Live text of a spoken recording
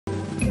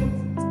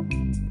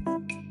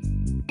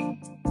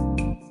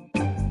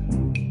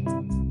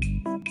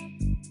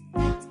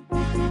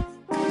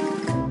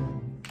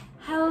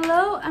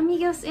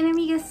amigos and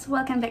amigas,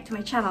 welcome back to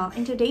my channel.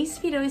 In today's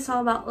video is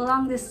all about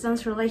long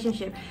distance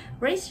relationship.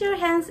 Raise your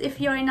hands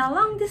if you're in a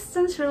long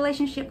distance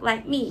relationship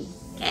like me,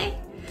 okay?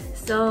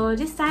 So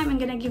this time I'm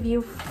gonna give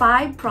you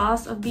 5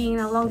 pros of being in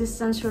a long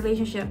distance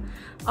relationship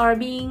or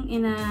being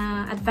in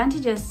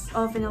advantages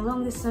of in a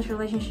long distance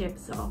relationship.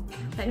 So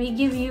let me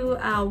give you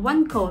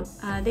one quote.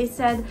 They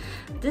said,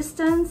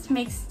 "Distance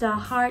makes the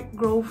heart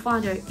grow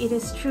fonder." It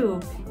is true.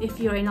 If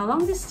you're in a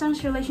long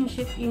distance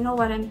relationship, you know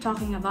what I'm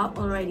talking about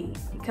already.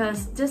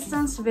 Because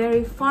distance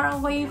very far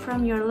away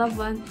from your loved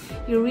one,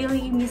 you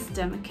really miss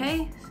them,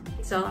 okay?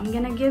 So I'm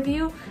gonna give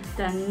you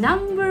the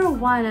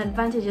 #1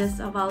 advantages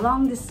of a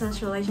long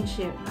distance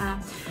relationship.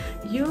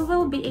 You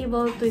will be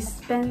able to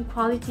spend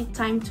quality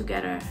time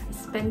together.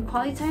 Spend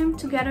quality time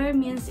together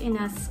means in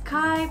a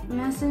Skype,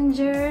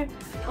 Messenger,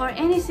 or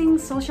anything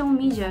social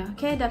media,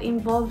 okay, that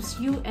involves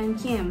you and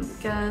him,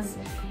 because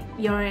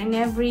you're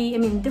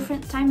in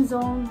different time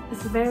zone.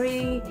 It's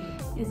very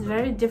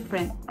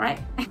different, right?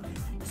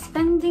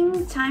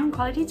 Spending time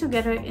quality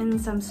together in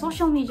some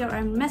social media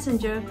or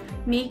messenger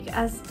make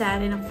us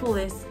that in a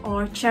fullest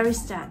or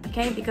cherish that,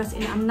 okay? Because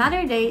in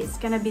another day it's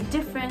gonna be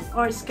different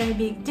or it's gonna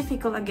be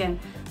difficult again.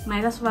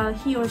 Might as well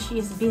he or she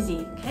is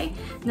busy, okay?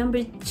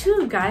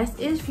 #2, guys,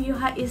 is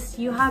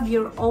you have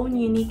your own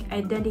unique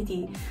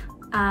identity.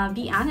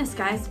 Be honest,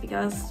 guys,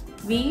 because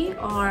we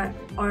or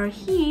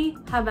he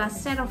have a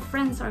set of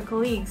friends or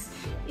colleagues.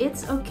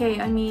 It's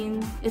okay.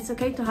 It's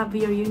okay to have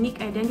your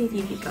unique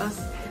identity because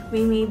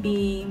we may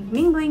be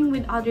mingling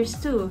with others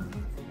too.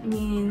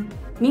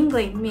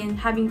 Mingling means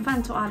having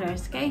fun to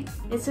others, okay?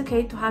 It's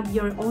okay to have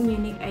your own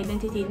unique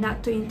identity,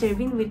 not to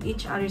intervene with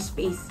each other's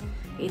space.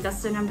 Okay,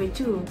 that's the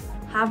 #2.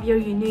 Have your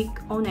unique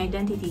own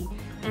identity.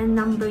 And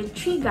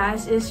 #3,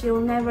 guys, is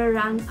you'll never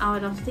run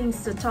out of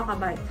things to talk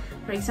about.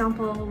 For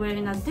example, we're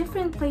in a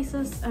different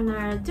places in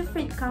a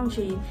different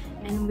country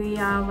and we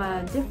have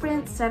a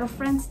different set of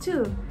friends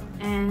too.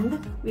 And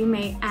we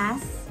may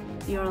ask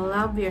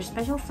your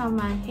special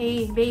someone,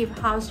 "Hey babe,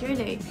 how's your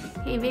day?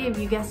 Hey babe,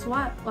 you guess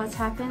what? What's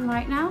happening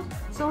right now?"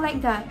 So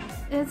like that.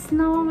 It's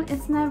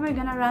never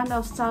gonna run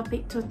out of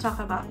topic to talk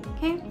about,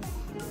 okay?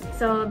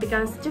 So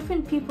because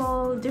different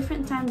people,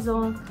 different time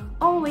zone,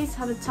 always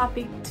have a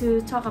topic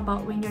to talk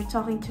about when you're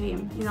talking to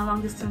him in a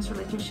long distance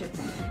relationship.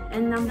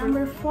 And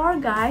 #4,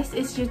 guys,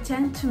 is you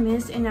tend to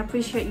miss and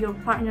appreciate your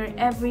partner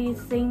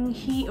everything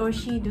he or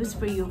she does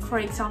for you. For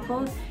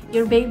example,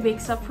 your babe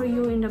wakes up for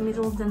you in the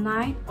middle of the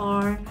night,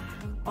 or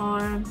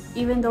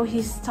even though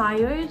he's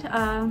tired,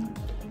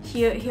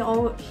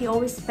 he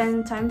always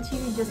spend time to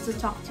you just to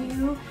talk to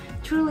you.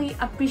 Truly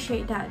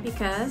appreciate that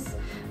because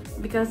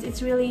it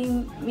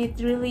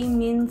really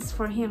means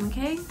for him,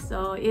 okay?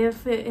 So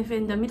if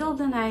in the middle of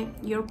the night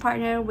your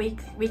partner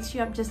wakes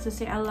you up just to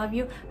say "I love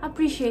you,"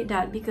 appreciate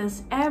that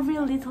because every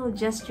little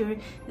gesture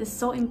is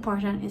so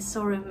important, it's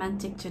so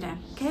romantic to them,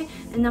 okay?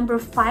 And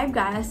 #5,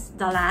 guys,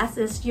 the last,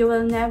 is you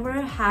will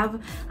never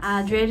have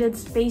a dreaded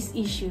space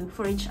issue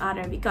for each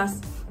other because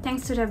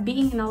thanks to that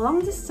being in a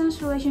long distance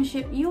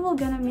relationship, you will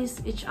gonna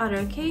miss each other,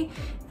 okay?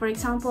 For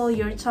example,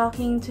 you're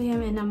talking to him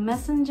in a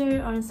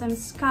messenger or in some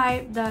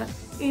Skype that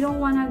you don't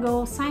wanna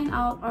go sign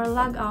out or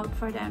log out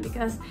for them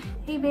because,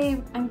 "Hey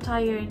babe, I'm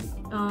tired."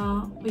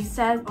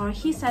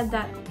 He said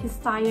that he's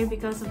tired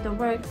because of the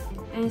work,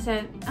 and he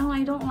said, "Oh,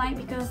 I don't like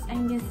because I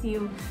miss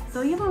you."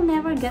 So you will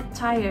never get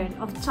tired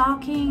of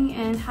talking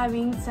and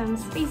having some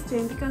space to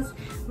him because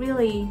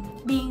really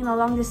being in a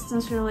long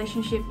distance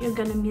relationship, you're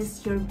gonna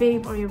miss your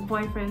babe or your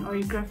boyfriend or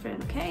your girlfriend,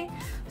 okay?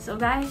 So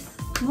guys,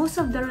 most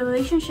of the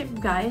relationship,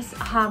 guys,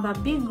 have a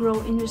big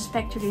role in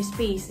respect to their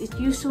space. It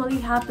usually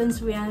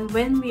happens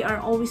when we are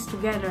always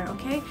together,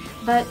 okay?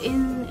 But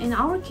in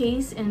our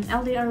case, in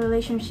LDR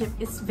relationship,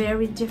 it's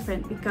very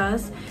different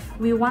because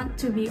we want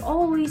to be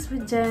always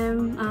with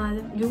them.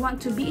 We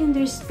want to be in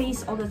their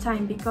space all the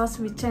time because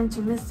we tend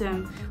to miss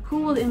them. Who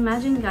will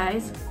imagine,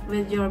 guys,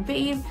 with your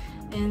babe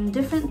in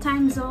different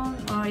time zone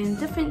or in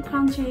different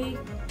country,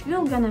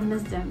 you're gonna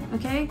miss them,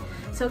 okay?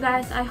 So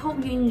guys, I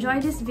hope you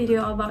enjoyed this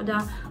video about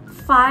the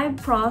 5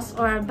 pros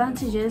or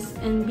advantages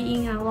in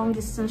being in a long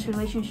distance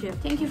relationship.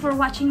 Thank you for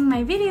watching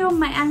my video,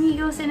 my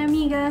amigos and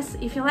amigas.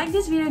 If you like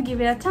this video,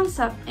 give it a thumbs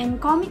up and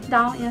comment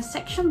down in the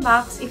section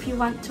box if you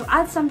want to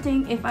add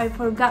something, if I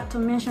forgot to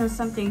mention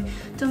something.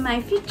 To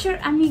my future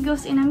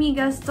amigos and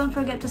amigas, don't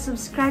forget to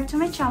subscribe to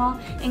my channel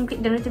and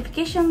click the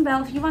notification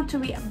bell if you want to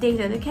be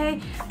updated, okay?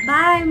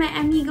 Bye my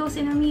amigos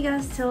and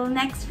amigas, till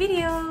next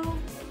video.